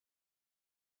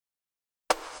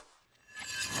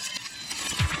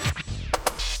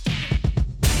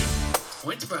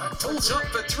Blackburn pulls up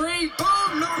for three.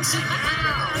 Boom! Knocks it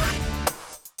down.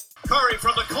 Curry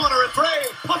from the corner at three.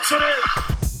 Puts it in.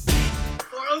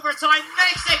 For overtime.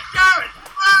 Makes it. Garrett.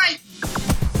 Right.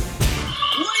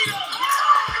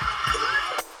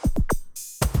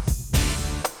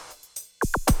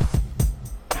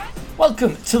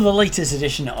 Welcome to the latest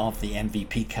edition of the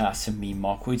MVP Cast and me,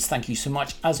 Mark Woods. Thank you so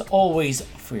much, as always,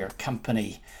 for your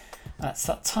company. And it's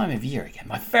that time of year again,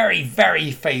 my very,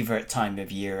 very favourite time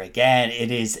of year again.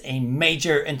 It is a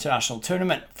major international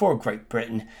tournament for Great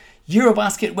Britain.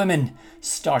 EuroBasket Women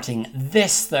starting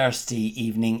this Thursday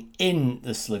evening in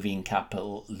the Slovene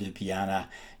capital, Ljubljana.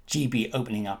 GB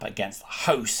opening up against the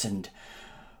hosts, and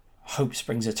hope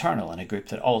springs eternal in a group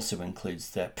that also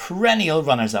includes the perennial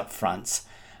runners-up France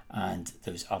and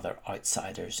those other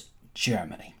outsiders,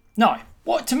 Germany. Now,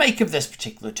 what to make of this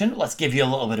particular tournament? Let's give you a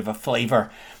little bit of a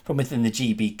flavour from within the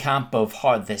GB camp of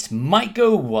how this might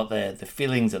go, what the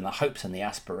feelings and the hopes and the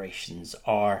aspirations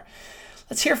are.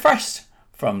 Let's hear first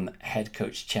from head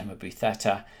coach Chema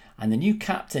Buceta and the new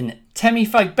captain Temi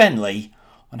Fagbenle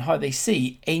on how they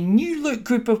see a new look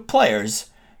group of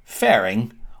players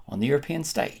faring on the European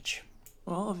stage.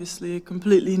 Well, obviously a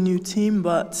completely new team,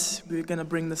 but we're going to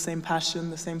bring the same passion,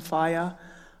 the same fire.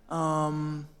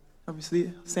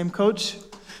 Obviously, same coach.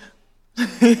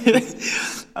 But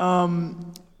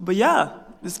yeah,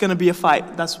 it's going to be a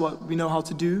fight. That's what we know how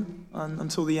to do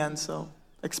until the end, so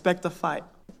expect a fight.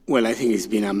 Well, I think it's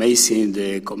been amazing,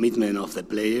 the commitment of the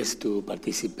players to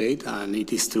participate, and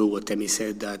it is true what Temi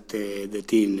said, that the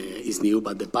team is new,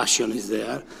 but the passion is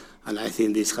there. And I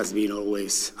think this has been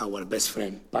always our best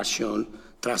friend. Passion,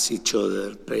 trust each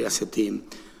other, play as a team.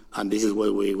 And this is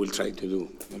what we will try to do,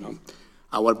 you know.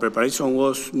 Our preparation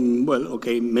was,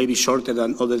 maybe shorter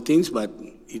than other teams, but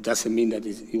it doesn't mean that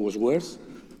it was worse,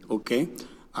 okay?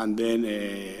 And then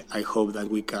I hope that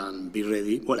we can be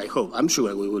ready. Well, I'm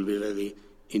sure we will be ready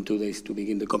in 2 days to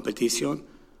begin the competition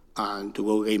and to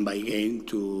go game by game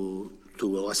to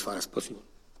go as far as possible.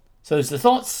 So there's the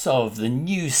thoughts of the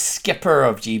new skipper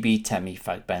of GB, Temi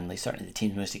Fagbenle, certainly the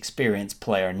team's most experienced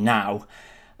player now.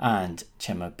 And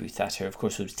Chema Buceta, of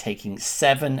course, was taking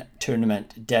 7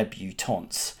 tournament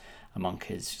debutantes among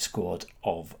his squad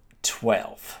of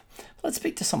 12. Let's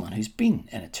speak to someone who's been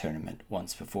in a tournament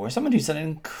once before, someone who's had an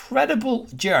incredible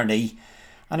journey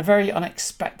and a very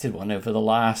unexpected one over the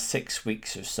last 6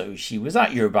 weeks or so. She was at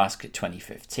EuroBasket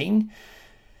 2015.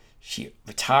 She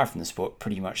retired from the sport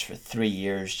pretty much for 3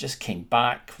 years, just came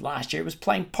back. Last year was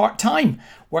playing part-time,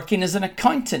 working as an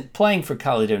accountant, playing for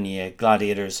Caledonia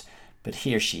Gladiators. But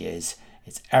here she is.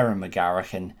 It's Erin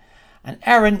McGarrachan. And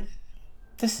Erin,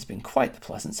 this has been quite the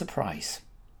pleasant surprise.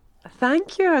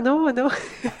 Thank you, I know.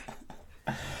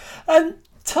 And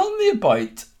tell me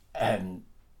about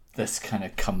this kind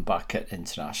of comeback at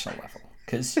international level.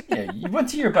 Because you went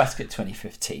to EuroBasket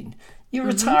 2015. You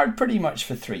retired pretty much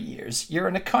for 3 years. You're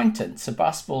an accountant, so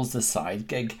basketball's the side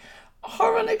gig.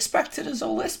 How unexpected has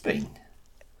all this been?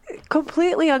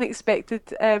 Completely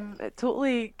unexpected. It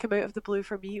totally came out of the blue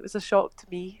for me. It was a shock to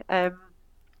me.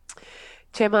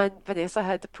 Chema and Vanessa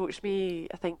had approached me,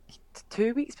 I think,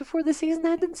 2 weeks before the season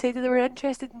ended and said that they were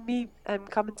interested in me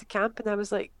coming to camp. And I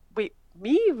was like, wait,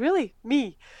 me? Really?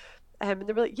 Me? And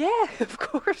they were like, yeah, of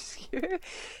course.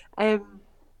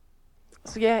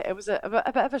 So yeah, it was a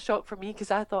bit of a shock for me because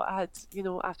I thought I had,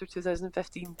 after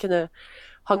 2015, kind of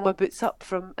hung my boots up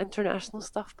from international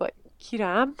stuff, but here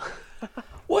I am.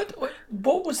 What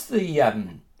was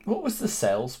the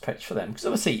sales pitch for them? Because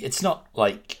obviously it's not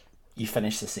like you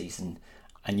finish the season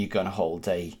and you go on a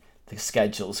holiday, the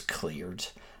schedule's cleared.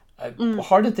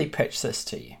 How did they pitch this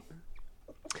to you?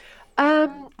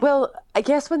 Well, I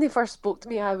guess when they first spoke to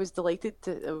me, I was delighted.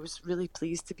 I was really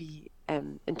pleased to be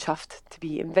and chuffed to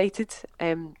be invited.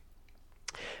 But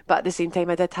at the same time,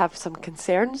 I did have some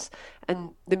concerns,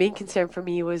 and the main concern for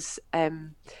me was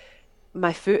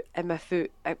my foot. I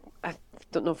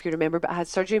don't know if you remember, but I had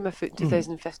surgery on my foot in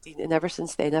 2015, and ever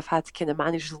since then, I've had to kind of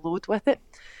manage the load with it.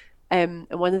 And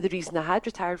one of the reasons I had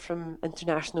retired from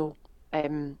international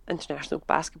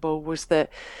basketball was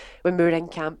that when we were in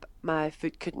camp, my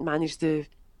foot couldn't manage the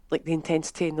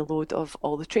intensity and the load of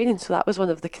all the training. So that was one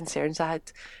of the concerns I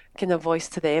had kind of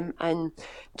voiced to them. And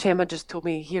Chema just told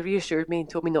me, he reassured me and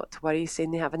told me not to worry,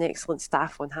 saying they have an excellent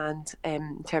staff on hand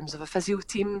in terms of a physio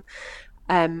team,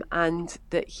 and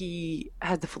that he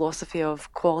had the philosophy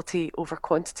of quality over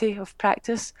quantity of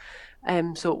practice.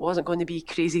 So it wasn't going to be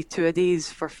crazy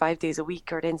 2-a-days for 5 days a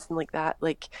week or anything like that.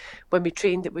 Like when we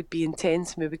trained, it would be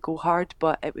intense and we would go hard,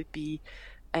 but it would be,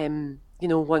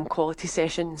 one quality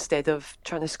session instead of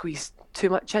trying to squeeze too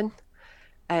much in.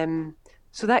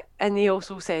 So that, and he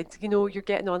also said, you're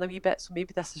getting on a wee bit, so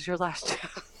maybe this is your last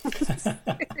chance.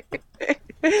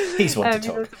 He's one to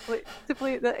talk. To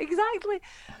play that exactly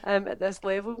at this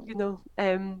level,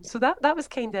 So that was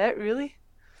kind of it, really.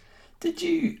 Did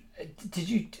you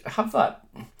have that?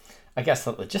 I guess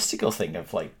that logistical thing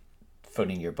of like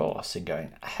phoning your boss and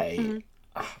going, "Hey,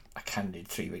 I kind of need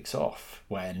 3 weeks off."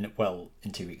 In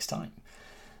 2 weeks' time,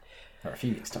 or a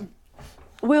few weeks' time.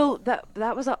 Well,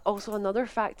 that was also another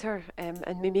factor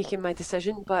in me making my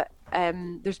decision. But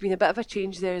there's been a bit of a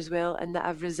change there as well, in that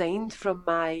I've resigned from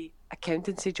my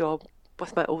accountancy job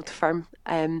with my old firm,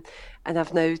 and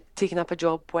I've now taken up a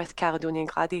job with Caledonian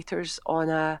Gladiators on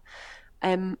a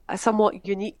somewhat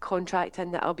unique contract,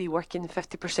 in that I'll be working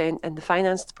 50% in the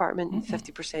finance department and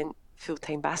 50%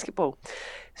 full-time basketball.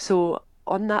 So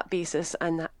on that basis,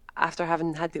 and after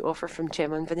having had the offer from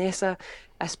Chema and Vanessa,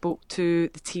 I spoke to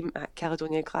the team at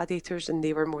Caledonia Gladiators, and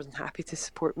they were more than happy to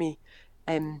support me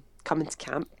coming to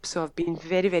camp. So I've been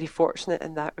very, very fortunate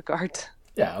in that regard.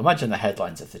 Yeah, imagine the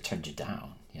headlines if they turned you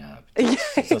down. Yeah,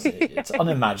 it's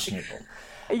unimaginable.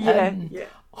 Yeah.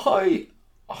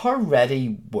 How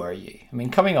ready were you? I mean,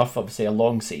 coming off obviously a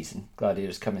long season,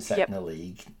 Gladiators coming second in the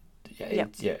league,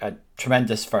 a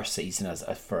tremendous first season as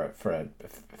for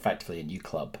effectively a new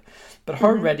club. But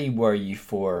how ready were you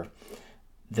for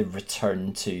the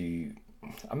return to?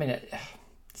 I mean,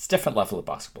 it's a different level of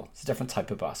basketball. It's a different type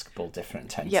of basketball,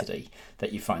 different intensity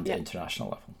that you find at international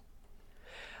level.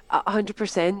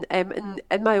 100%. And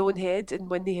in my own head, and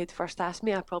when they had first asked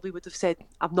me, I probably would have said,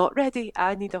 "I'm not ready.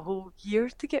 I need a whole year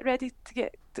to get ready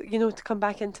to come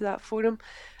back into that forum."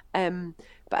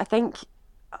 But I think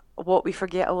what we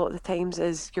forget a lot of the times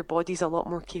is your body's a lot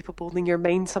more capable than your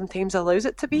mind sometimes allows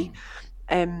it to be.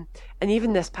 And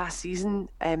even this past season,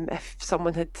 if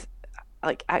someone had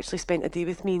actually spent a day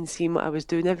with me and seen what I was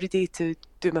doing every day to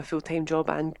do my full-time job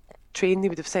and train, they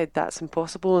would have said that's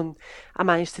impossible, and I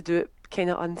managed to do it kind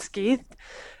of unscathed.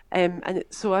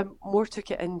 So I more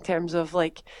took it in terms of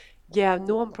I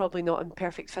know I'm probably not in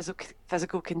perfect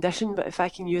physical condition, but if I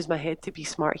can use my head to be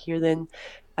smart here, then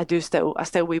I still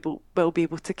will be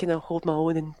able to kind of hold my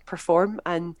own and perform.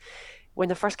 And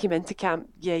when I first came into camp,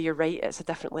 yeah, you're right, it's a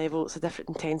different level, it's a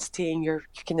different intensity, and you're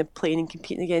kind of playing and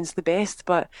competing against the best.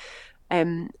 But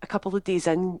a couple of days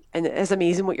in, and it is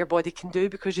amazing what your body can do,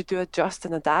 because you do adjust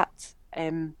and adapt.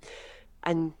 And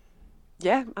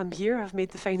yeah, I'm here. I've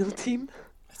made the final team.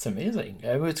 It's amazing.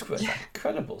 It's an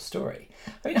incredible story.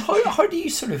 I mean, how do you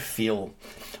sort of feel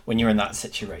when you're in that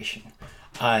situation?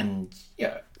 And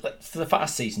for the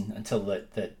past season until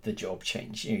the job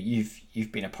change,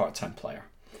 you've been a part-time player,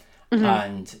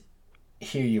 and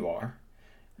here you are,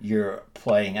 you're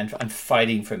playing and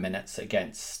fighting for minutes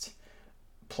against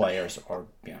players who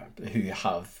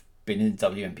have been in the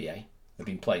WNBA, they've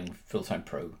been playing full-time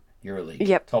pro,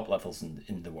 EuroLeague, top levels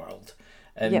in the world.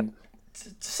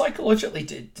 Psychologically,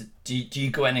 do you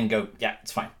go in and go, yeah,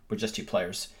 it's fine, we're just two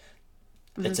players,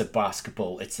 it's a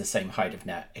basketball, it's the same height of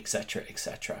net, etc.,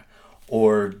 etc.,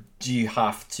 or do you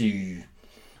have to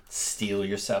steel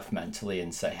yourself mentally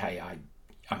and say, hey,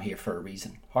 I'm here for a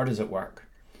reason? How does it work?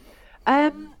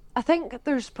 I think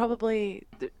there's probably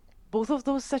both of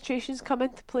those situations come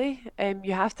into play.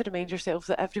 You have to remind yourself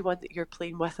that everyone that you're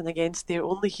playing with and against, they're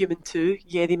only human too.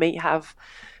 Yeah, they might have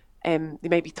they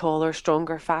might be taller,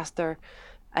 stronger, faster,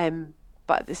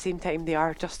 but at the same time they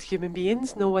are just human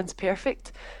beings. No one's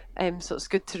perfect, so it's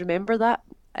good to remember that.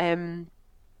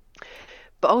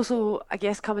 But also, I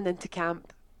guess coming into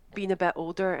camp, being a bit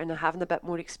older and having a bit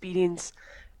more experience,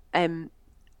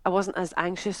 I wasn't as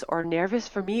anxious or nervous.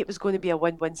 For me, it was going to be a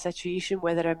win-win situation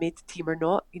whether I made the team or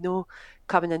not.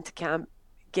 Coming into camp,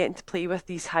 getting to play with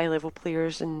these high-level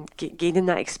players and gaining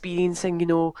that experience, and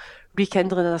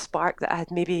rekindling a spark that I had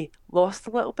maybe lost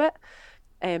a little bit,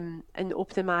 and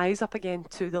opening my eyes up again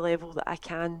to the level that I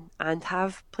can and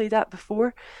have played at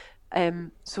before.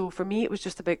 So for me, it was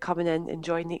just about coming in,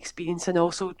 enjoying the experience, and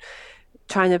also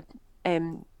trying to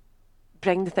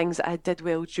bring the things that I did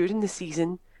well during the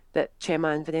season that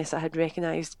Chema and Vanessa had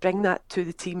recognised, bring that to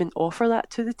the team and offer that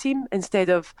to the team, instead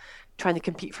of trying to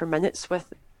compete for minutes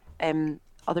with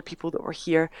other people that were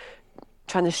here,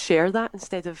 trying to share that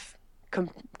instead of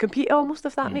compete almost,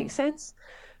 if that makes sense.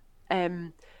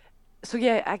 So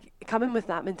yeah, coming with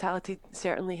that mentality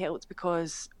certainly helped,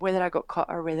 because whether I got cut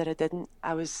or whether I didn't,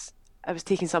 I was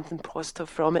taking something positive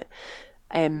from it,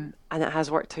 and it has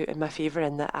worked out in my favour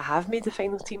in that I have made the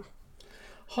final team.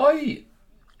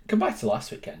 Go back to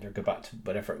last weekend, or go back to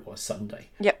whatever it was, Sunday.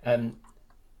 Yep.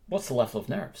 What's the level of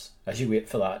nerves as you wait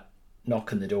for that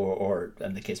knock on the door, or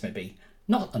in the case maybe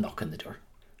not a knock on the door?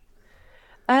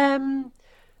 In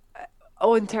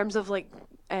terms of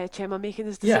Chema making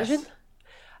his decision.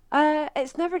 Yes.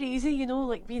 It's never easy,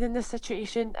 like being in this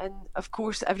situation, and of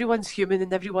course everyone's human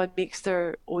and everyone makes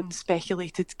their own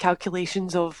speculated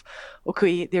calculations of,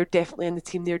 okay, they're definitely in the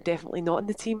team, they're definitely not in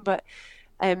the team, but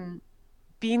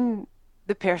being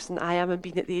the person I am and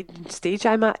being at the stage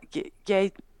I'm at, yeah,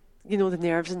 the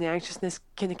nerves and the anxiousness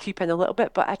kind of creep in a little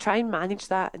bit, but I try and manage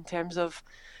that in terms of,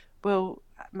 well,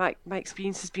 my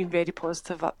experience has been very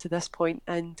positive up to this point,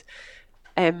 and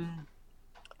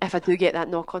if I do get that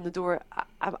knock on the door,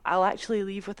 I'll actually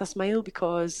leave with a smile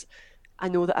because I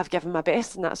know that I've given my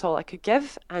best and that's all I could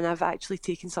give, and I've actually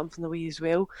taken something away as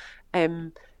well.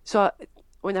 So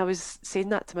when I was saying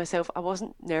that to myself, I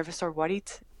wasn't nervous or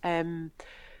worried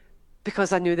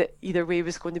because I knew that either way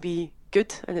was going to be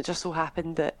good, and it just so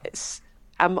happened that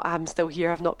I'm still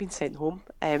here. I've not been sent home,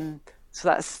 so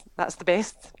that's the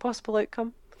best possible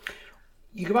outcome.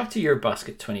 You go back to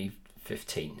EuroBasket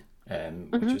 2015.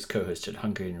 Which was co-hosted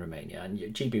Hungary and Romania, and your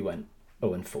GB went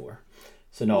 0-4,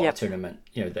 so not a tournament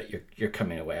that you're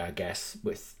coming away, I guess,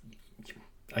 with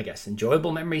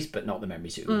enjoyable memories, but not the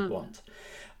memories you would want.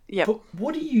 Yeah. But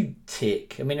what do you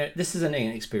take? I mean, this is an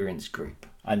inexperienced group,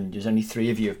 and there's only 3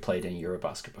 of you have played in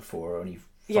EuroBasket before. Only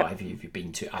 5 of you have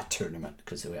been to a tournament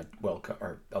because we had World Cup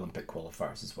or Olympic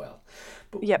qualifiers as well.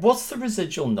 But what's the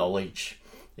residual knowledge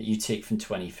that you take from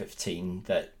 2015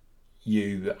 that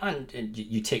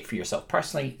you take for yourself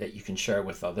personally, that you can share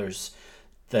with others,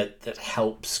 that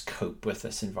helps cope with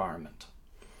this environment?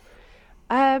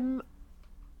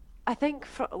 I think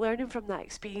learning from that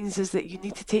experience is that you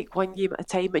need to take one game at a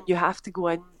time, and you have to go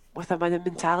in with a winning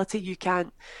mentality. You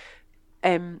can't,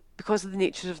 because of the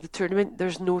nature of the tournament,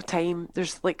 there's no time,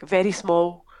 there's like very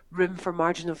small room for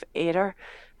margin of error,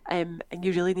 and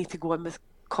you really need to go in with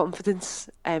confidence,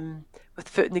 with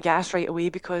foot in the gas right away,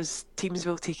 because teams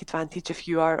will take advantage if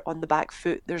you are on the back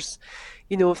foot. There's,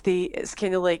 it's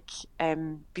kind of like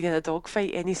being in a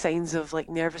dogfight. Any signs of like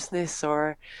nervousness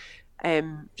or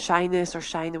shyness or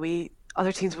shying away,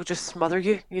 other teams will just smother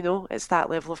you. It's that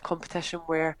level of competition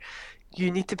where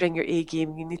you need to bring your A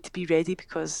game. You need to be ready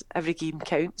because every game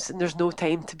counts, and there's no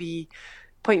time to be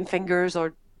pointing fingers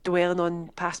or dwelling on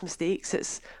past mistakes.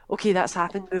 It's okay, that's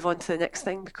happened, move on to the next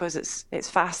thing, because it's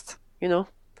fast.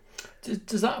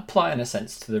 Does that apply in a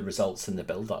sense to the results in the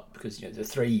build-up? Because the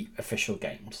 3 official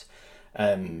games,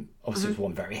 obviously it was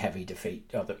one very heavy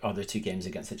defeat. Other 2 games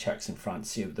against the Czechs and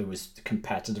France, there was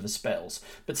competitive spells,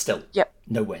 but still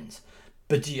no wins.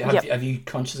 But do you have you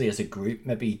consciously as a group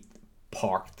maybe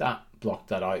blocked that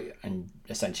out, and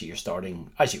essentially you're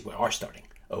starting as you are starting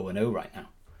 0-0 right now?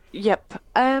 Yep.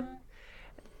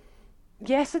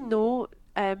 Yes and no.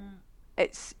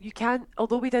 You can't,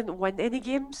 although we didn't win any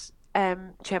games,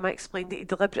 Chema explained that he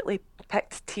deliberately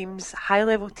picked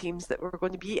high-level teams that were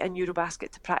going to be in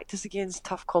EuroBasket to practice against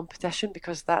tough competition,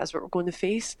 because that is what we're going to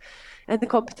face in the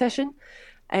competition.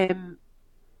 And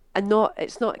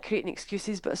it's not creating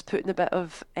excuses, but it's putting a bit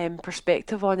of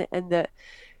perspective on it, in that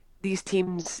these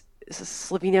teams,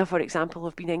 Slovenia, for example,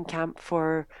 have been in camp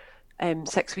for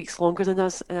 6 weeks longer than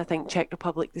us, and I think Czech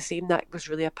Republic the same. That was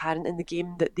really apparent in the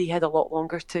game, that they had a lot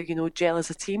longer to gel as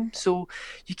a team. So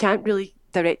you can't really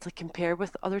directly compare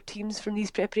with other teams from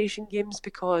these preparation games,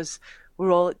 because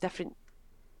we're all at different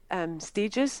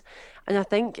stages. And I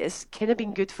think it's kind of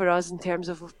been good for us in terms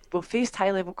of we've faced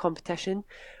high level competition.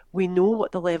 We know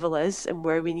what the level is and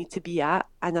where we need to be at,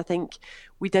 and I think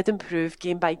we did improve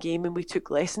game by game, and we took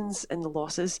lessons in the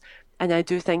losses. And I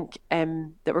do think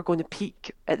that we're going to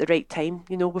peak at the right time.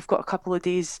 We've got a couple of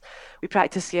days. We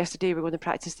practiced yesterday, we're going to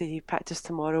practice today, practice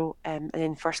tomorrow, and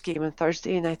then first game on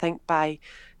Thursday. And I think by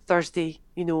Thursday,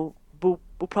 we'll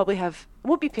probably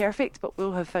won't be perfect, but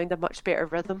we'll have found a much better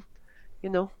rhythm, I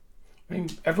mean,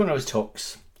 everyone always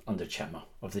talks under Chema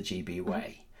of the GB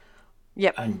way.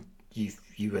 Yep. And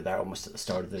you were there almost at the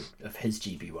start of his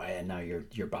GB way, and now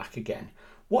you're back again.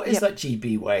 What is that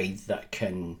GB way that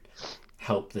can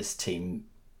help this team,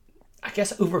 I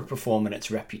guess, overperform in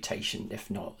its reputation, if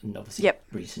not in obviously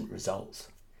recent results?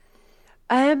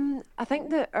 I think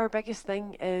that our biggest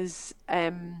thing is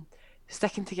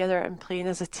sticking together and playing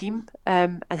as a team,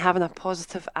 and having a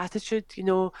positive attitude.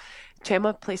 Chema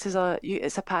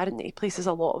it's apparent that he places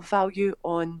a lot of value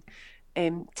on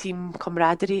team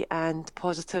camaraderie and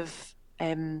positive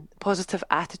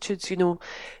attitudes.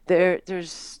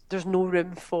 There's no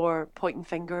room for pointing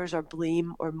fingers or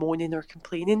blame or moaning or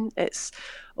complaining. It's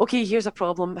okay, here's a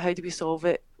problem, how do we solve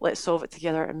it? Let's solve it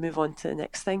together and move on to the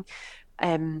next thing.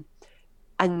 And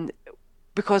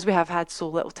because we have had so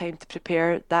little time to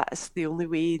prepare, that is the only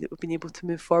way that we've been able to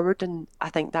move forward, and I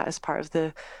think that is part of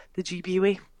the GB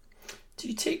way. Do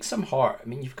you take some heart? I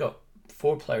mean, you've got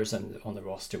 4 players on the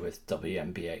roster with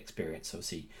WNBA experience.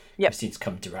 Obviously, Christine's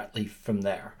come directly from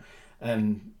there.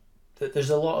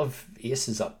 There's a lot of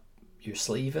aces up your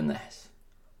sleeve in this.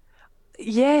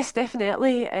 Yes,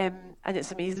 definitely. And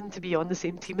it's amazing to be on the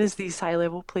same team as these high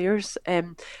level players.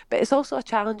 But it's also a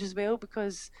challenge as well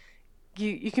because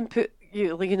you can put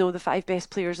the 5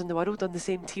 best players in the world on the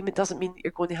same team. It doesn't mean that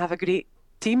you're going to have a great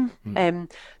team.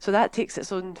 So that takes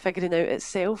its own figuring out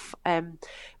itself.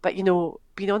 But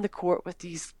being on the court with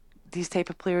these type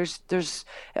of players, it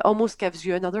almost gives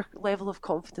you another level of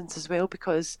confidence as well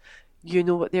because you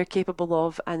know what they're capable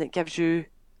of, and it gives you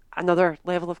another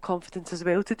level of confidence as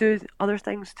well to do other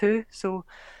things too. So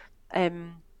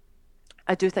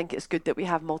I do think it's good that we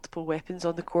have multiple weapons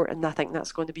on the court, and I think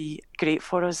that's going to be great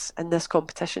for us in this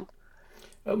competition.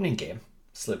 Opening game,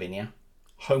 Slovenia,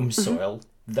 home soil,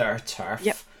 their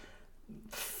turf.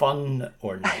 Fun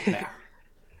or nightmare,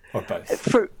 or both?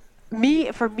 For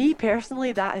me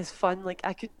personally, that is fun. Like,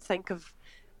 I couldn't think of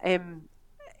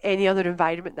any other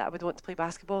environment that I would want to play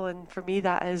basketball, and for me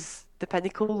that is the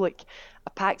pinnacle. Like, a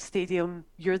packed stadium,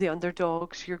 you're the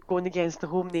underdogs, you're going against the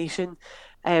home nation.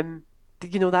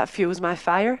 That fuels my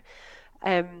fire.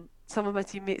 Some of my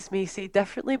teammates may say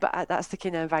differently, but that's the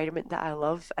kind of environment that I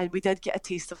love. And we did get a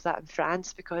taste of that in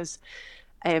France because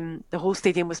the whole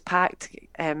stadium was packed.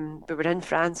 We were in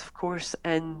France, of course,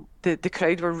 and the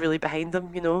crowd were really behind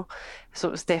them, So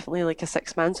it was definitely like a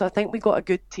 6-man. So I think we got a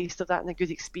good taste of that and a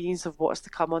good experience of what's to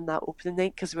come on that opening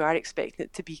night, because we are expecting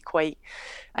it to be quite,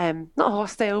 not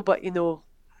hostile, but,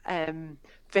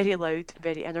 very loud,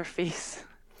 very in our face.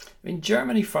 I mean,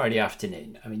 Germany Friday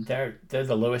afternoon, I mean, they're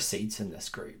the lowest seeds in this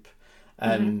group.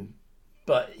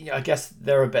 But I guess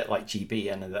they're a bit like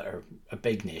GB and they're a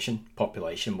big nation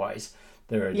population-wise.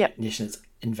 They're a nation that's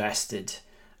invested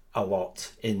a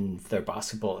lot in their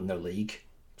basketball and their league,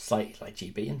 slightly like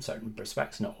GB in certain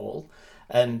respects, not all.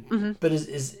 But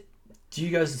do you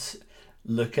guys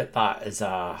look at that as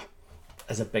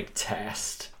a big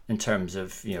test in terms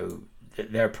of,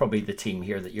 they're probably the team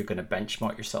here that you're going to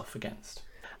benchmark yourself against?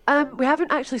 We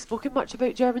haven't actually spoken much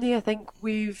about Germany. I think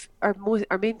our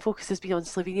main focus has been on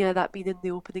Slovenia, that being in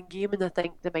the opening game, and I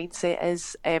think the mindset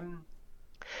is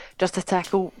just to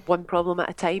tackle one problem at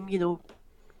a time.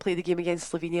 Play the game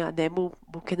against Slovenia, and then we'll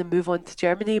kind of move on to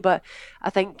Germany. But I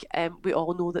think we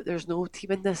all know that there's no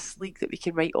team in this league that we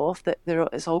can write off. That they're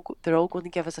all going to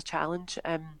give us a challenge,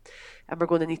 and we're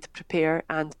going to need to prepare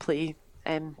and play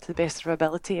to the best of our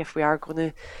ability if we are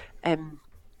going to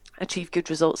achieve good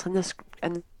results in this.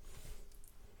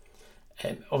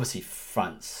 Obviously,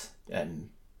 France,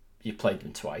 you played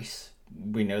them twice.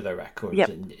 We know their record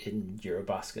in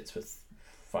EuroBaskets with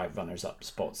 5 runners-up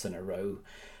spots in a row.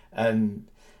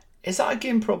 Is that a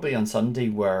game probably on Sunday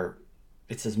where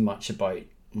it's as much about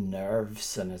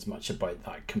nerves and as much about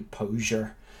that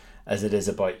composure as it is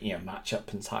about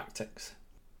matchup and tactics?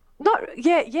 No.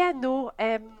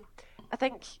 I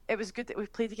think it was good that we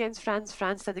played against France.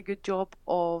 France did a good job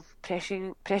of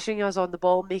pressuring us on the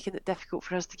ball, making it difficult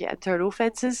for us to get into our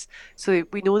offences. So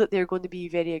we know that they're going to be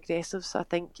very aggressive. So I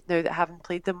think now that having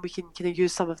played them, we can kind of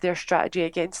use some of their strategy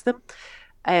against them.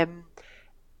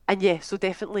 So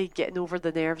definitely getting over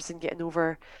the nerves and getting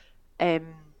over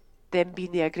them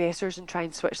being the aggressors and try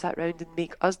and switch that round and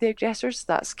make us the aggressors.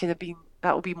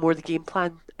 That'll be more the game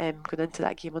plan going into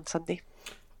that game on Sunday.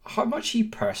 How much are you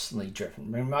personally driven,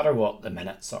 no matter what the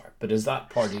minutes are, but is that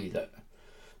part of you that,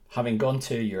 having gone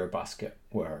to Eurobasket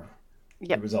where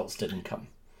the results didn't come,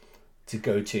 to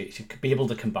be able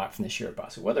to come back from this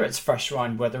Eurobasket, whether it's first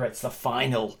round, whether it's the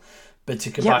final, but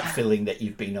to come back feeling that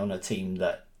you've been on a team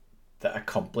that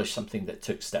accomplished something, that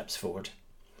took steps forward?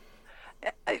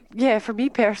 For me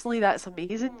personally, that's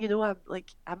amazing.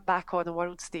 I'm back on a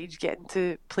world stage, getting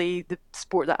to play the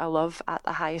sport that I love at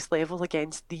the highest level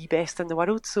against the best in the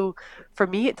world. So for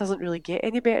me, it doesn't really get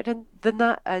any better than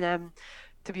that. And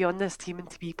to be on this team and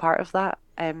to be part of that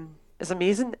is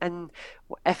amazing. And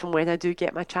if and when I do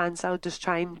get my chance, I'll just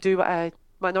try and do what I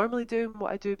normally do and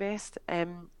what I do best.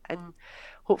 And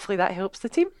hopefully that helps the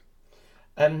team.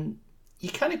 You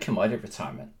kind of come out of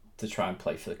retirement to try and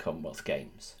play for the Commonwealth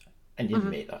Games. And you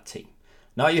didn't make that team.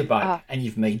 Now you're back and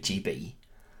you've made GB.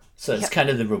 So it's kind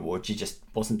of the reward. You just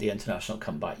wasn't the international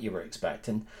comeback you were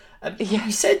expecting.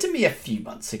 You said to me a few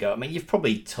months ago, I mean, you've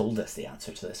probably told us the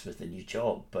answer to this with the new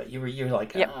job, but you're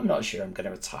like, I'm not sure I'm going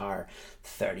to retire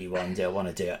 31. Do I want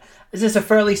to do it? Is this a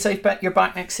fairly safe bet you're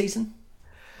back next season?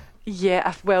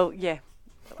 Yeah.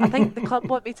 I think the club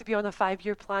want me to be on a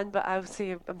 5-year plan, but I would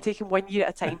say I'm taking 1 year at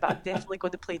a time, but I'm definitely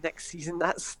going to play next season.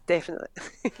 That's definitely.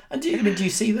 And do you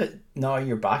see that now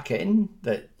you're back in,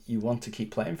 that you want to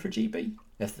keep playing for GB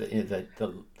if the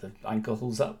ankle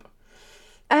holds up?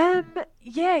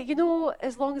 Yeah,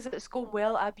 as long as it's going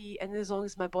well, and as long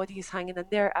as my body is hanging in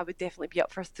there, I would definitely be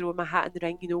up for throwing my hat in the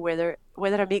ring.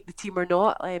 Whether I make the team or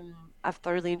not. I've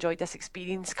thoroughly enjoyed this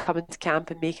experience coming to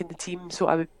camp and making the team, so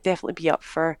I would definitely be up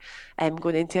for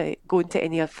going to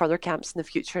any further camps in the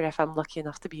future if I'm lucky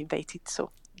enough to be invited. So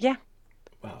yeah.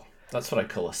 Well, that's what I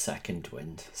call a second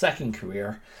wind, second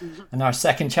career, and our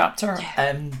second chapter.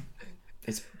 Yeah.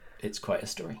 It's quite a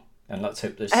story. And let's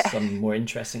hope there's some more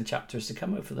interesting chapters to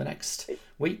come over the next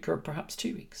week or perhaps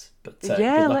 2 weeks. But good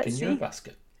luck in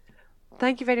EuroBasket.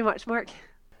 Thank you very much, Mark.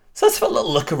 So let's have a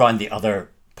little look around the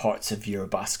other parts of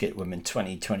EuroBasket Women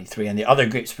 2023 and the other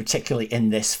groups, particularly in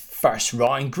this first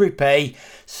round. Group A,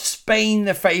 Spain,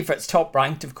 the favourites, top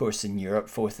ranked, of course, in Europe,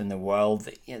 fourth in the world.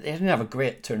 They didn't have a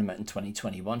great tournament in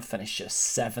 2021, finished just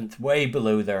seventh, way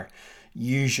below their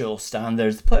usual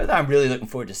standards. The player that I'm really looking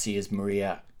forward to see is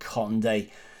Maria Conde.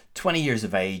 20 years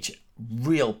of age,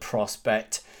 real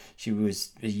prospect. She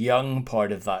was a young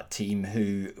part of that team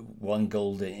who won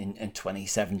gold in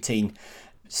 2017.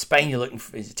 Spain, you're looking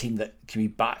for is a team that can be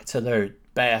back to their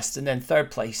best. And then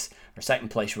second place,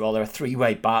 a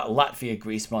three-way battle. Latvia,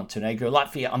 Greece, Montenegro.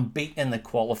 Latvia unbeaten in the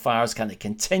qualifiers. Can they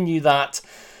continue that?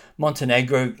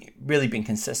 Montenegro really been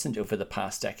consistent over the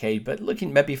past decade, but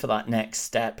looking maybe for that next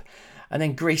step. And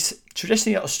then Greece,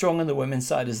 traditionally not as strong on the women's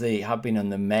side as they have been on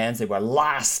the men's. They were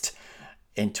last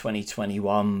in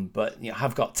 2021, but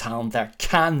have got talent there.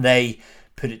 Can they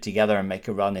put it together and make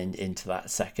a run into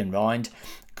that second round?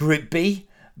 Group B,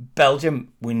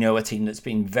 Belgium, we know a team that's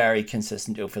been very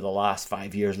consistent over the last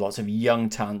 5 years. Lots of young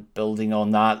talent building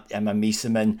on that. Emma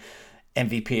Miesemann,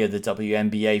 MVP of the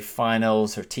WNBA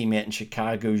finals. Her teammate in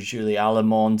Chicago, Julie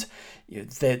Alamond.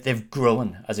 They've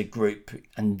grown as a group,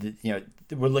 and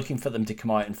we're looking for them to come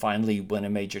out and finally win a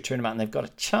major tournament, and they've got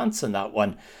a chance in that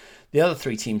one. The other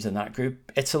three teams in that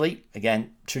group, Italy,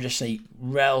 again, traditionally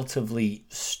relatively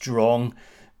strong,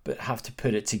 but have to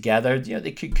put it together.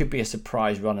 They could be a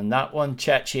surprise run in that one.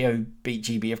 Czechia beat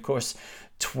GB, of course,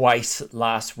 twice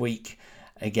last week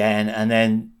again. And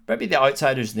then maybe the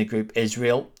outsiders in the group,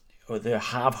 Israel, they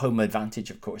have home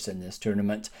advantage, of course, in this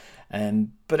tournament,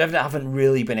 but haven't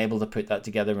really been able to put that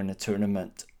together in a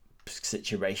tournament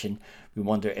situation. We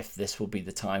wonder if this will be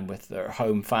the time with their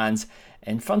home fans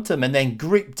in front of them. And then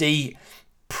Group D,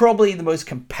 probably the most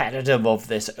competitive of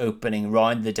this opening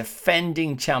round. The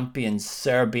defending champions,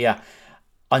 Serbia,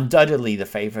 undoubtedly the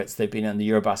favourites. They've been on the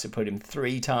EuroBasket podium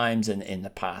 3 times in the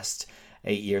past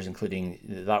 8 years, including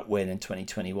that win in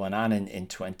 2021 and in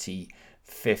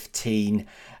 2015.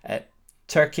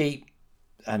 Turkey,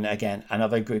 and again,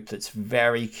 another group that's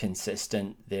very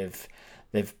consistent. They've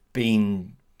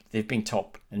been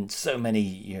top in so many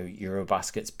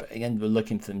EuroBaskets, but again, we're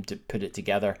looking for them to put it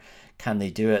together. Can they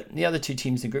do it? And the other two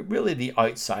teams in the group, really the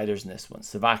outsiders in this one,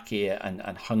 Slovakia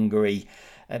and Hungary.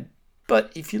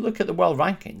 But if you look at the world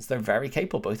rankings, they're very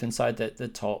capable, both inside the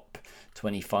top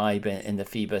 25 in the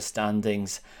FIBA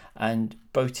standings, and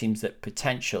both teams that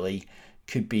potentially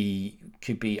could be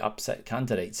upset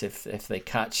candidates if they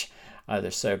catch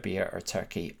either Serbia or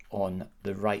Turkey on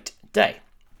the right day.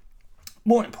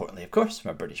 More importantly, of course,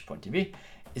 from a British point of view,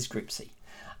 is Group C.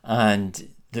 And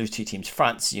those two teams,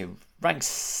 France, ranked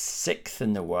 6th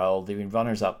in the world. They've been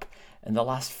runners-up in the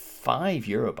last 5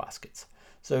 EuroBaskets.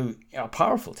 So a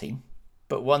powerful team,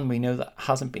 but one we know that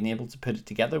hasn't been able to put it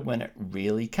together when it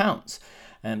really counts.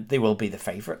 They will be the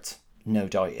favourites, no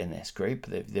doubt, in this group.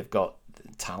 They've got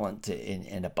talent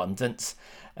in abundance.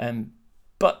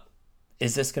 But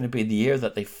is this going to be the year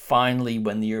that they finally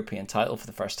win the European title for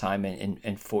the first time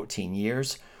in 14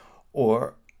 years?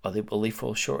 Or will they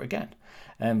fall short again?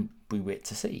 We wait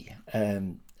to see.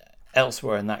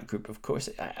 Elsewhere in that group, of course,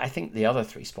 I think the other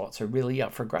 3 spots are really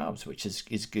up for grabs, which is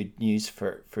good news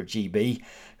for GB,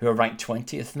 who are ranked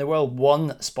 20th in the world,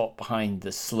 1 spot behind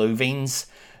the Slovenes,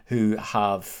 who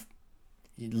have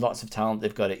lots of talent.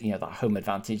 They've got that home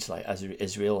advantage, like as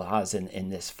Israel has in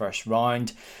this first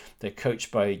round. They're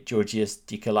coached by Georgios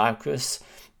Dikolaoukas,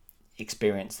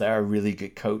 experienced there, a really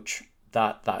good coach.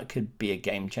 That could be a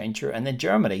game changer. And then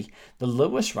Germany, the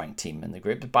lowest ranked team in the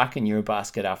group, back in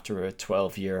EuroBasket after a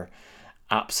 12-year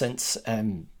absence.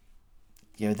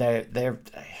 They're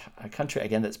a country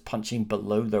again that's punching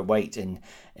below their weight in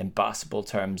basketball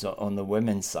terms on the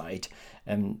women's side.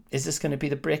 Is this going to be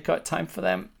the breakout time for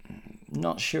them?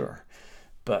 Not sure.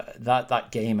 But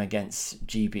that game against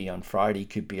GB on Friday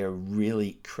could be a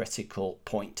really critical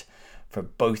point for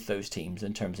both those teams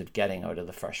in terms of getting out of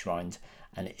the first round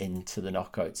and into the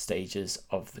knockout stages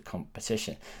of the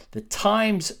competition. The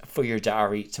times for your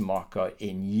diary to mark out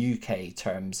in UK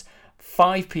terms: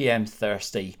 5 p.m.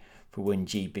 Thursday for when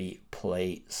GB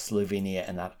play Slovenia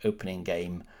in that opening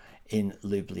game in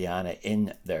Ljubljana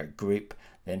in their group.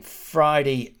 Then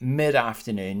Friday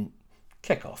mid-afternoon,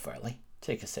 kick off early,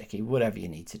 take a sickie, whatever you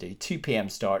need to do. 2 p.m.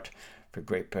 start for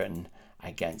Great Britain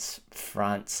against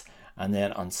France. And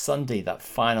then on Sunday, that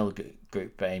final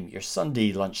group game, your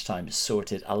Sunday lunchtime is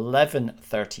sorted.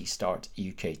 11:30 start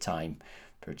UK time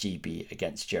for GB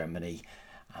against Germany.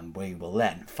 And we will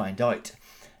then find out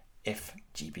if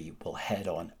GB will head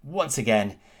on once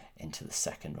again into the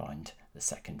second round, the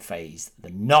second phase, the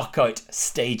knockout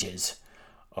stages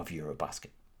of EuroBasket.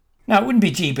 Now, it wouldn't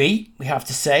be GB, we have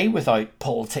to say, without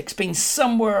politics being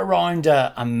somewhere around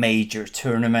a major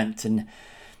tournament. And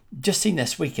just seen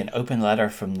this week an open letter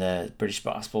from the British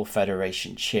Basketball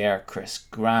Federation chair, Chris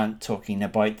Grant, talking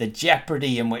about the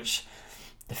jeopardy in which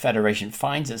the Federation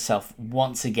finds itself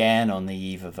once again on the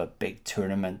eve of a big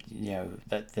tournament. You know,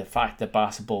 that the fact that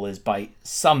basketball is, by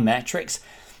some metrics,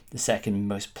 the second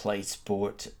most played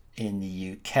sport in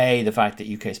the UK. The fact that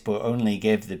UK Sport only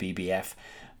give the BBF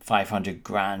 500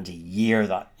 grand a year,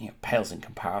 that pales in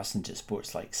comparison to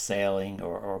sports like sailing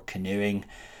or canoeing.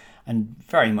 And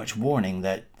very much warning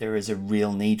that there is a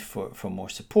real need for more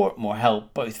support, more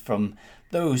help, both from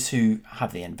those who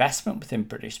have the investment within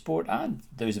British sport and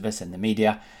those of us in the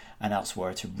media and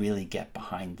elsewhere to really get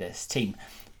behind this team.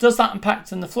 Does that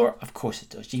impact on the floor? Of course it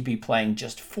does. GB playing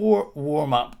just 4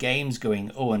 warm-up games, going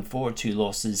 0-4, 2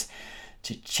 losses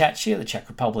to Czechia, the Czech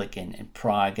Republic in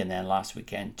Prague, and then last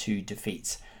weekend 2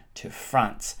 defeats to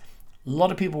France. A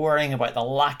lot of people worrying about the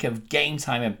lack of game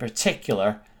time in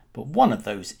particular, but one of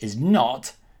those is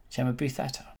not Chema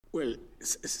Buceta. Well,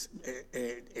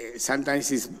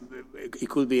 sometimes it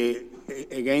could be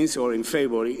against or in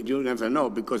favor. You never know,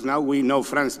 because now we know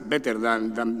France better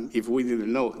than if we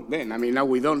didn't know then. I mean, now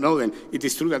we don't know them. It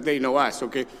is true that they know us,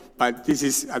 okay? But this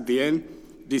is, at the end,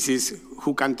 this is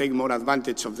who can take more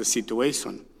advantage of the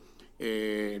situation.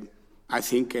 I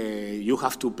think you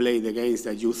have to play the games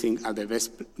that you think are the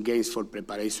best games for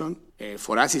preparation.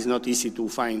 For us, it's not easy to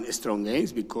find strong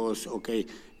games because, okay,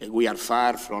 we are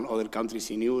far from other countries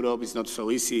in Europe. It's not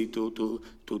so easy to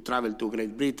travel to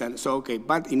Great Britain. So, okay,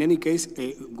 but in any case,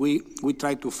 we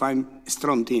try to find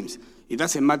strong teams. It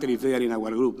doesn't matter if they are in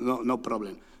our group, no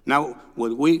problem. Now,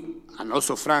 what we, and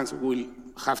also France, will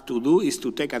have to do is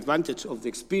to take advantage of the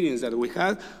experience that we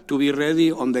had to be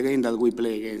ready on the game that we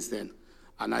play against them.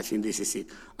 And I think this is it.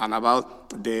 And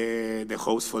about the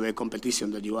hopes for the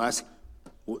competition that you asked,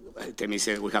 Temi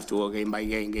said we have to go game by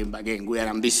game, game by game. We are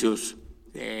ambitious.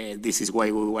 This is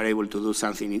why we were able to do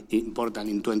something important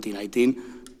in 2019.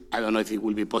 I don't know if it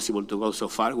will be possible to go so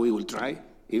far. We will try.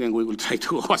 Even we will try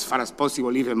to go as far as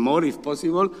possible, even more if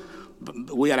possible.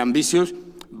 We are ambitious,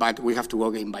 but we have to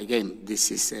go game by game. This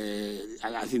is,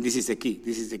 I think this is the key.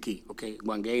 This is the key, okay?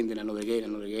 One game, then another game,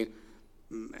 another game.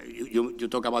 You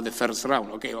talk about the first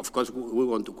round, okay? Of course, we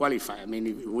want to qualify. I mean,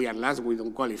 if we are last, we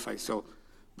don't qualify. So,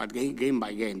 but game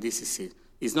by game, this is it.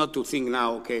 It's not to think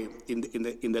now, okay,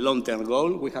 in the long-term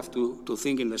goal. We have to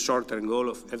think in the short-term goal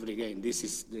of every game. This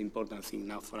is the important thing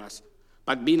now for us.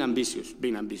 But being ambitious,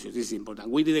 this is important.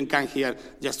 We didn't come here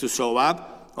just to show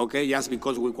up, okay, just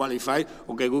because we qualified.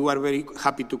 Okay, we were very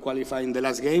happy to qualify in the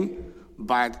last game,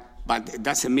 but it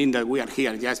doesn't mean that we are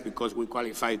here just because we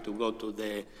qualified to go to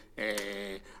the,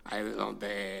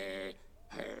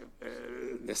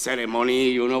 the ceremony,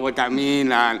 you know what I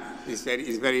mean? And it's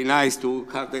very nice to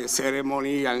have the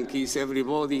ceremony and kiss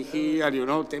everybody here, you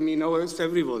know, Temi knows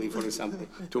everybody, for example,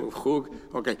 to hug.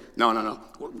 Okay, no.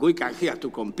 We come here to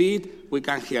compete, we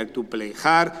come here to play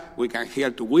hard, we come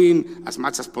here to win as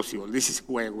much as possible. This is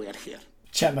where we are here.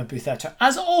 Chema Buceta,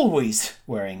 as always,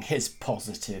 wearing his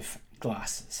positive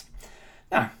glasses.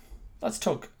 Now, let's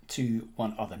talk to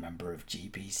one other member of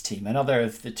GB's team, another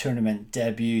of the tournament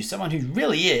debut, someone who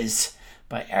really is,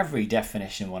 by every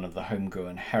definition, one of the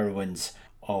homegrown heroines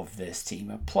of this team.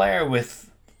 A player with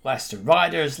Leicester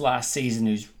Riders last season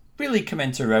who's really come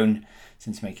into her own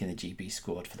since making the GB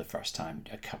squad for the first time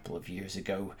a couple of years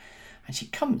ago. And she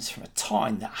comes from a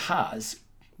town that has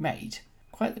made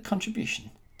quite the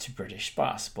contribution to British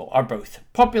basketball. Arbroath,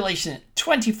 population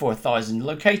 24,000,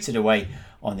 located away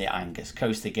on the Angus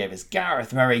coast. They gave us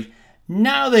Gareth Murray.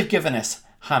 Now they've given us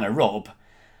Hannah Robb.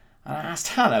 And I asked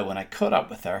Hannah when I caught up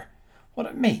with her what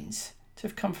it means to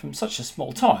have come from such a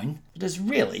small town that is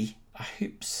really a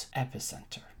hoops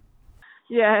epicentre.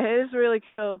 Yeah, it is really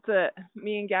cool that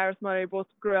me and Gareth Murray both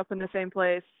grew up in the same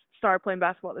place, started playing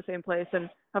basketball at the same place, and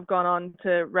have gone on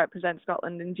to represent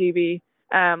Scotland in GB.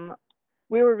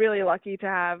 We were really lucky to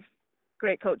have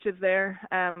great coaches there.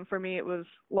 For me, it was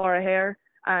Laura Hare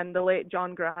and the late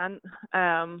John Grant.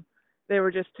 They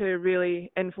were just two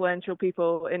really influential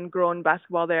people in growing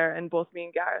basketball there, and both me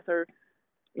and Gareth are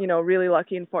really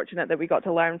lucky and fortunate that we got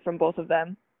to learn from both of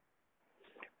them.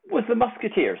 Was the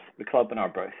Musketeers, the club in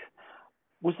Arbroath,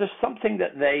 was there something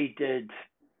that they did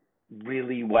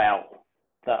really well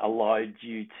that allowed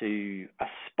you to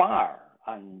aspire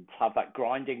and have that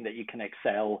grounding that you can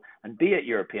excel and be at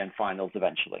European finals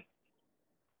eventually?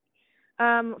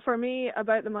 For me,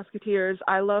 about the Musketeers,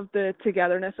 I love the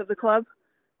togetherness of the club.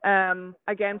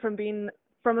 Again, from being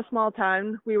from a small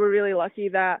town, we were really lucky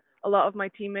that a lot of my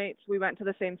teammates, we went to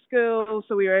the same school,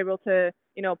 so we were able to,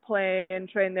 play and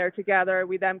train there together.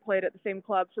 We then played at the same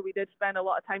club, so we did spend a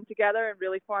lot of time together and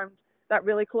really formed that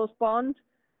really close bond.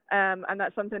 And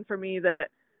that's something for me that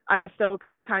I still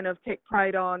kind of take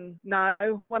pride on now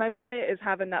when I play, is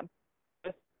having that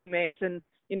with teammates and,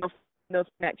 those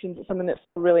connections is something that's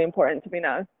really important to me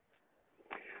now.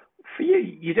 For you,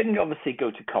 you didn't obviously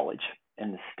go to college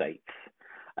in the States.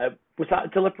 Was that a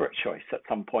deliberate choice at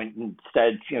some point?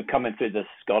 Instead, coming through the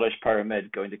Scottish pyramid,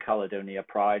 going to Caledonia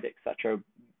Pride, etc.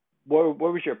 Where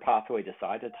was your pathway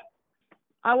decided?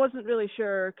 I wasn't really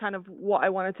sure kind of what I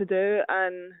wanted to do,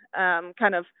 and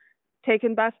kind of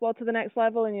taking basketball to the next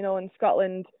level. And in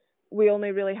Scotland, we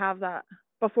only really have that.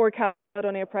 Before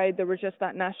Caledonia Pride, there was just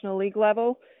that National League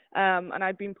level. And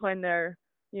I'd been playing there,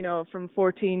 from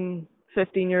 14,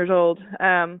 15 years old.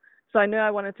 So I knew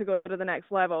I wanted to go to the next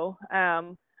level.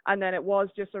 And then it was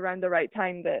just around the right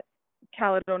time that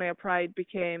Caledonia Pride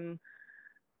became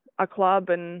a club,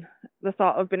 and the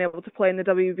thought of being able to play in the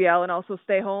WBL and also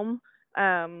stay home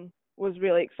was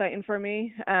really exciting for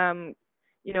me.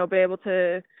 Be able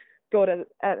to go to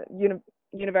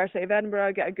University of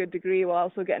Edinburgh, get a good degree while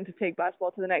also getting to take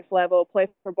basketball to the next level, play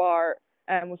for Bart,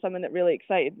 was something that really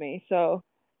excited me. So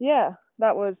yeah,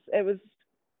 it was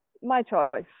my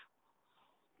choice.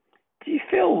 Do you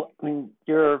feel,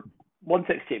 you're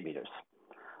 168 meters,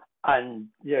 and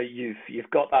you've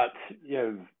got that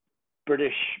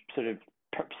British sort of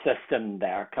system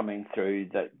there coming through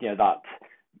that that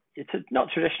it's a not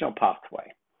traditional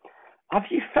pathway. Have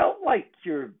you felt like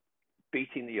you're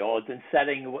beating the odds and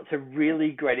setting what's a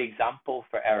really great example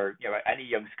for any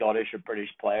young Scottish or British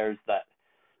players, that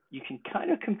you can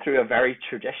kind of come through a very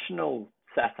traditional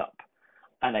setup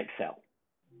and excel?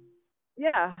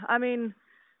 Yeah,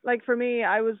 like for me,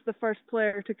 I was the first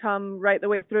player to come right the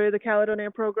way through the Caledonia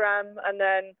program, and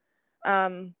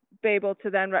then be able to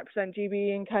then represent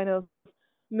GB and kind of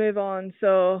move on.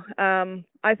 So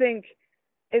I think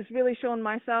it's really shown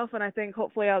myself, and I think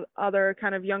hopefully other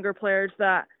kind of younger players,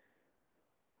 that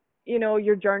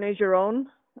your journey is your own.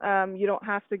 You don't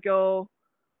have to go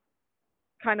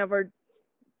kind of or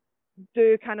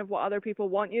do kind of what other people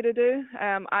want you to do.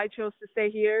 I chose to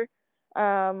stay here,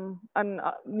 and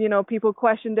people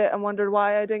questioned it and wondered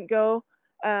why I didn't go,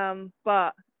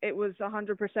 but it was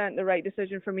 100% the right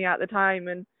decision for me at the time,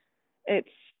 and it's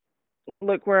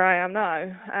look where I am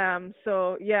now.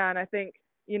 So yeah, and I think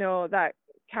that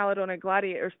Caledonia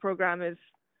Gladiators program is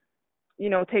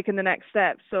taking the next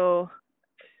step. So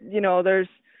there's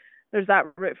that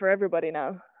route for everybody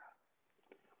now.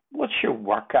 What's your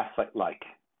work ethic like?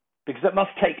 Because it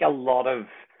must take a lot of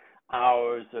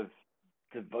hours of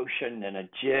devotion in a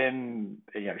gym,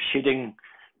 shooting,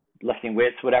 lifting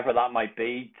weights, whatever that might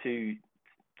be, to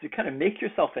kind of make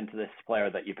yourself into this player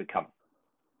that you become.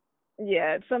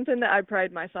 Yeah, it's something that I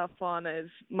pride myself on, is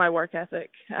my work ethic.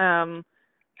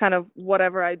 Kind of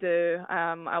whatever I do,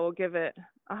 I will give it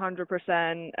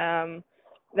 100%.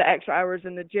 The extra hours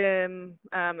in the gym,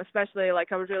 especially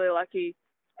like I was really lucky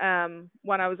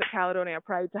when I was at Caledonia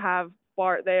Pride to have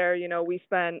Bart there. We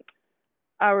spent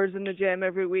hours in the gym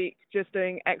every week just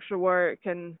doing extra work,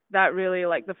 and that really,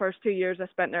 like the first 2 years I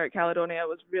spent there at Caledonia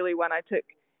was really when I took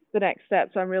the next step.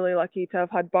 So I'm really lucky to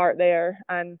have had Bart there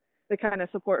and the kind of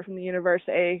support from the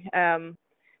university.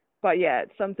 But yeah,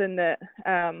 it's something that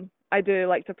I do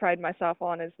like to pride myself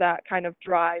on, is that kind of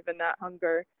drive and that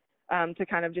hunger to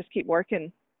kind of just keep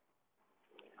working.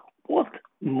 What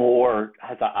more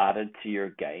has that added to your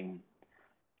game,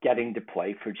 getting to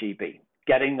play for GB,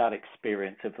 getting that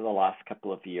experience over the last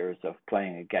couple of years of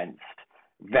playing against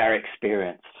very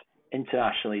experienced,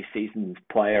 internationally seasoned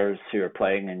players who are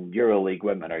playing in EuroLeague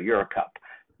Women or EuroCup?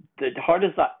 How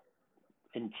does that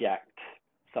inject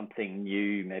something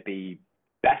new, maybe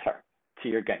better, to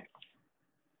your game?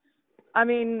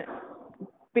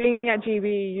 Being at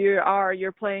GB,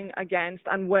 you're playing against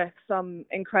and with some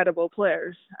incredible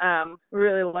players. We're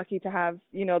really lucky to have,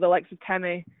 the likes of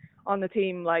Temi on the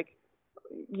team. Like,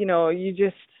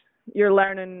 you're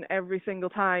learning every single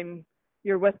time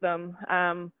you're with them.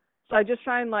 So I just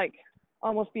try and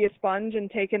almost be a sponge and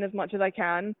take in as much as I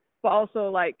can, but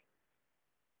also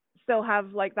still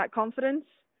have that confidence.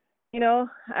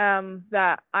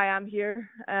 that I am here.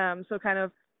 So kind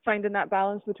of finding that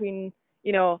balance between,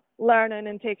 learning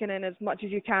and taking in as much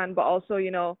as you can, but also,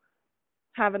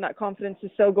 having that confidence to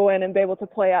still go in and be able to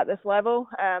play at this level.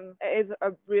 It is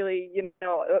a really,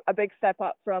 a big step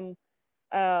up from,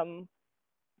 the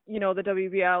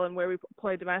WBL and where we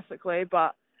play domestically,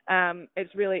 but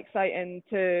it's really exciting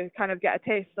to kind of get a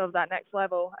taste of that next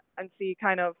level and see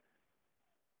kind of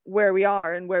where we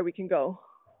are and where we can go.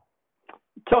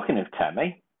 Talking of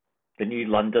Temi, the new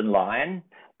London Lion,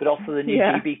 but also the new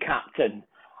GB captain,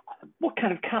 what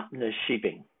kind of captain has she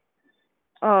been?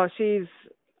 Oh, she's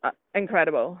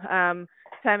incredible.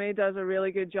 Temi does a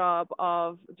really good job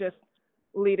of just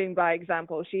leading by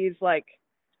example. She's like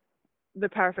the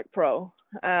perfect pro,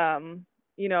 and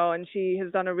she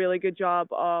has done a really good job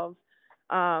of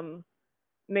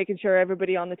making sure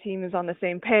everybody on the team is on the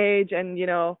same page and,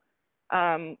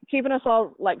 keeping us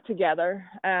all like together.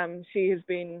 She's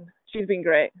been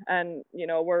great, and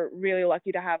we're really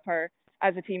lucky to have her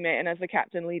as a teammate and as the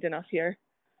captain leading us here.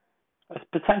 As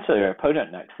potentially your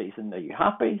opponent next season, are you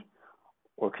happy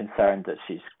or concerned that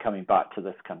she's coming back to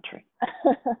this country?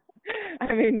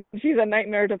 I mean, she's a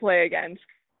nightmare to play against.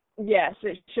 Yes,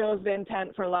 it shows the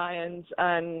intent for Lions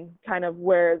and kind of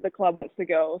where the club wants to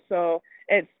go. So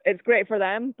it's great for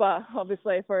them, but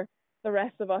obviously for the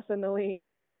rest of us in the league,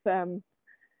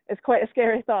 it's quite a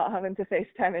scary thought having to face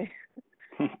Temi.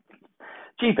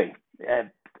 GB,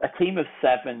 a team of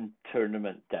 7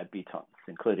 tournament debutants,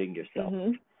 including yourself.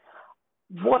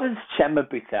 Mm-hmm. What has Chema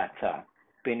Buceta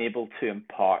been able to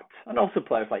impart, and also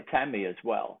players like Temi as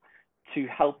well, to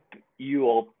help you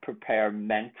all prepare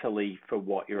mentally for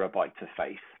what you're about to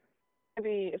face?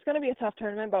 It's going to be a tough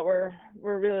tournament, but we're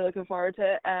really looking forward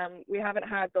to it. We haven't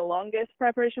had the longest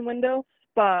preparation window,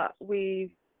 but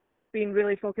we've been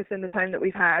really focused in the time that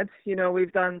we've had.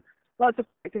 We've done lots of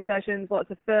practice sessions, lots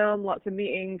of film, lots of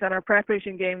meetings, and our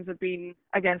preparation games have been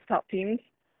against top teams.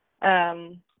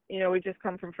 We've just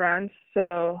come from France,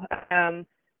 so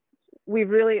we've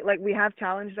really, we have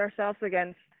challenged ourselves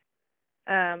against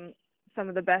some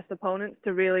of the best opponents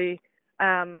to really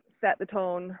set the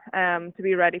tone to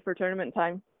be ready for tournament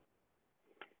time.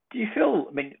 Do you feel,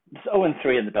 it's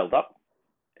 0-3 in the build-up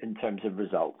in terms of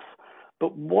results,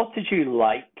 but what did you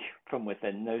like from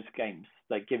within those games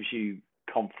that gives you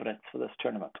confidence for this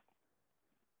tournament?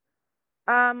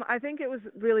 I think it was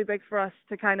really big for us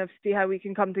to kind of see how we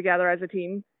can come together as a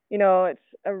team. It's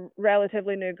a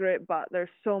relatively new group, but there's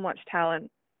so much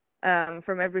talent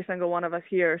from every single one of us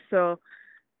here. So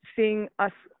seeing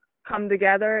us come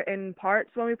together in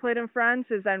parts when we played in France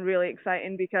is then really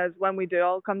exciting, because when we do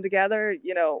all come together,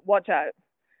 watch out.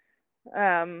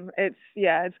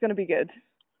 It's going to be good.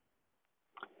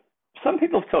 Some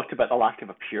people have talked about the lack of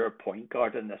a pure point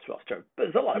guard in this roster, but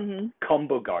there's a lot of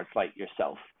combo guards like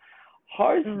yourself.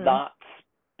 How has that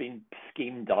been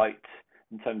schemed out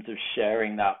in terms of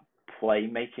sharing that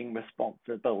playmaking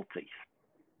responsibilities?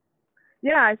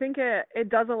 Yeah, I think it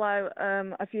does allow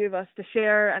a few of us to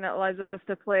share, and it allows us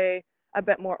to play a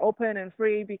bit more open and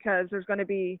free, because there's going to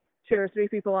be 2 or 3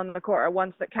 people on the court at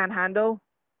once that can handle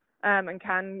and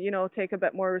can, take a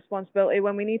bit more responsibility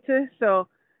when we need to. So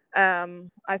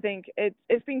I think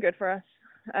it's been good for us.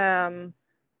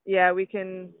 We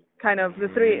can kind of,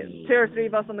 2 or 3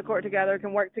 of us on the court together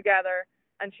can work together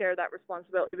and share that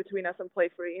responsibility between us and play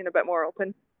free and a bit more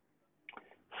open.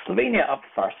 Slovenia up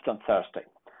first on Thursday.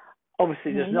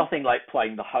 Obviously, there's nothing like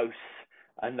playing the house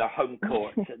and their home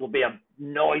court. It'll be a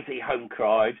noisy home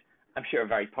crowd. I'm sure a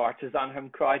very partisan home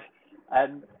crowd.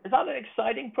 Is that an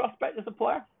exciting prospect as a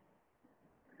player?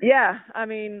 Yeah,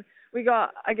 we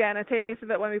got, again, a taste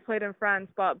of it when we played in France,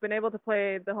 but being able to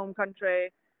play the home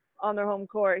country on their home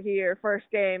court here, first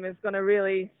game, is going to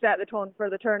really set the tone for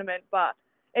the tournament. But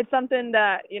it's something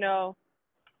that,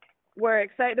 we're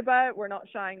excited about, we're not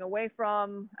shying away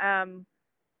from.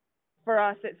 For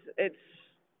us, it's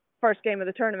first game of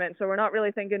the tournament, so we're not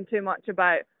really thinking too much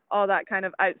about all that kind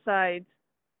of outside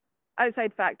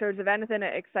factors. If anything,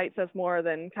 it excites us more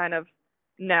than kind of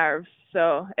nerves,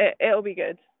 so it'll be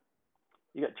good.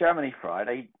 You got Germany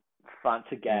Friday, France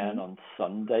again on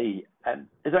Sunday.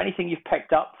 Is there anything you've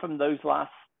picked up from those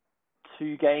last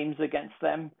 2 games against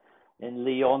them in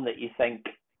Lyon that you think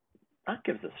that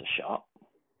gives us a shot?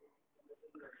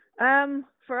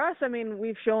 For us,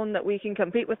 we've shown that we can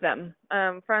compete with them.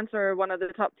 France are one of the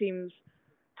top teams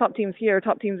here,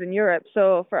 top teams in Europe.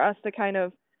 So for us to kind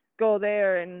of go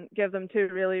there and give them 2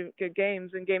 really good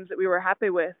games, and games that we were happy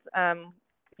with,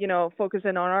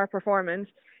 focusing on our performance,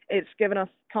 it's given us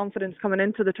confidence coming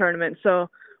into the tournament. So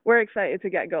we're excited to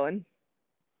get going.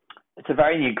 It's a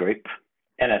very new group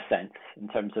in a sense, in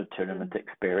terms of tournament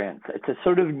experience. It's a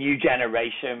sort of new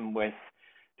generation with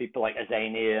people like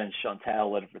Azania and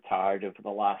Chantel that have retired over the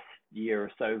last year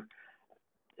or so.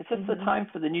 Is this the time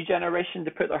for the new generation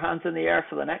to put their hands in the air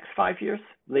for the next 5 years,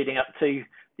 leading up to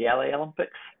the LA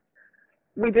Olympics?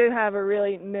 We do have a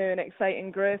really new and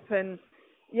exciting group, and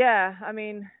yeah, I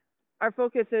mean, our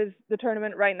focus is the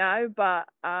tournament right now, but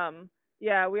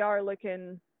yeah, we are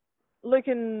looking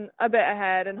a bit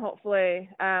ahead, and hopefully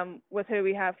with who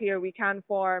we have here, we can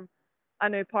form a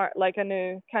new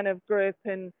kind of group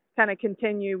and kind of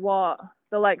continue what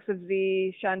the likes of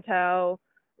Z, Chantel,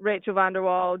 Rachel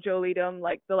Vanderwall, Joe Leadham,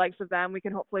 like the likes of them, we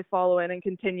can hopefully follow in and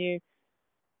continue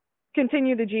the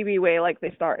GB way like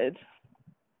they started.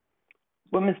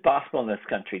 Women's basketball in this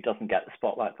country doesn't get the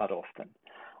spotlight that often,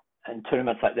 and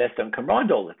tournaments like this don't come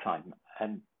around all the time.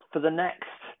 And for the next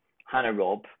Hannah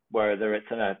Robb, whether it's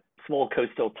in a small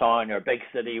coastal town or a big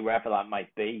city, wherever that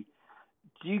might be,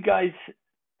 do you guys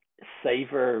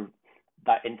savor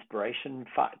that inspiration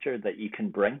factor that you can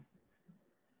bring?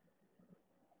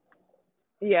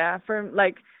 Yeah,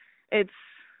 it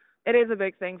is a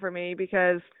big thing for me,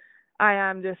 because I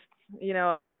am just,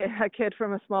 a kid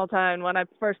from a small town. When I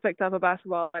first picked up a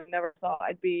basketball, I never thought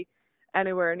I'd be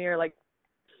anywhere near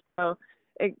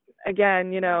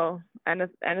again,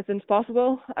 anything's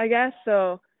possible, I guess.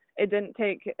 So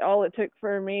all it took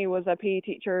for me was a PE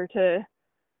teacher to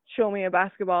show me a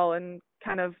basketball and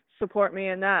kind of support me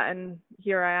in that, and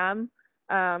here I am.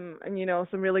 And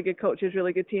some really good coaches,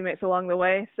 really good teammates along the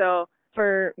way. So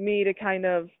for me to kind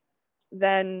of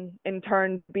then in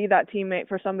turn be that teammate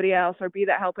for somebody else, or be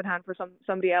that helping hand for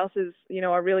somebody else, is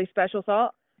a really special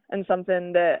thought, and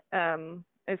something that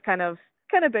is kind of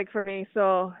big for me.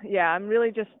 So yeah, I'm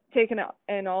really just taking it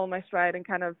in all my stride and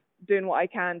kind of doing what I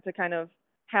can to kind of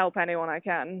help anyone I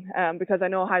can, because I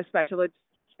know how special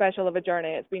of a journey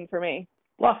it's been for me.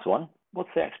 Last one, what's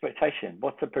the expectation?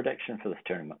 What's the prediction for this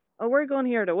tournament? Oh, we're going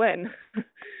here to win.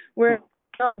 We're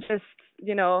not just,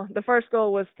 the first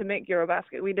goal was to make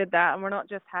EuroBasket. We did that, and we're not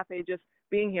just happy just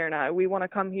being here now. We want to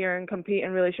come here and compete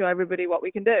and really show everybody what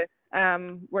we can do.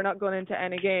 We're not going into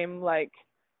any game like,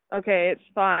 okay, it's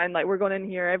fine. Like, we're going in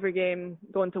here every game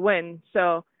going to win.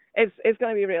 So it's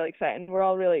going to be really exciting. We're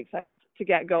all really excited to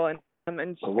get going.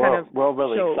 And we're all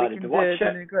really excited to watch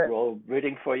it. We're all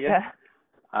rooting for you. Yeah.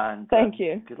 And thank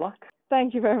you. Good luck.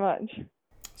 Thank you very much.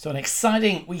 So an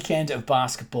exciting weekend of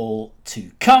basketball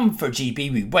to come for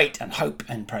GB. We wait and hope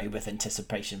and pray with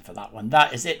anticipation for that one.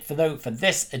 That is it for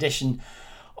this edition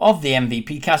of the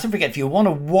MVP Cast. Don't forget, if you want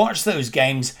to watch those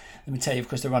games, let me tell you, of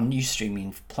course, they're on a new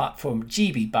streaming platform,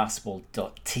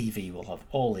 gbbasketball.tv. We'll have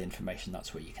all the information.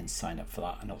 That's where you can sign up for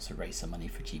that and also raise some money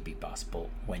for GB Basketball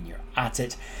when you're at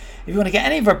it. If you want to get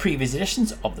any of our previous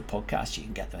editions of the podcast, you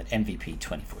can get them at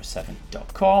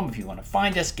mvp247.com. If you want to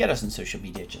find us, get us on social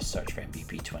media, just search for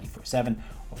MVP247.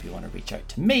 Or if you want to reach out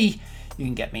to me, you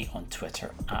can get me on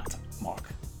Twitter at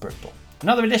Mark Brooklyn.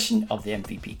 Another edition of the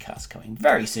MVP Cast coming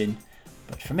very soon.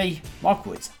 But for me, Mark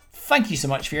Woods, thank you so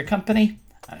much for your company,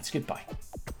 and it's goodbye.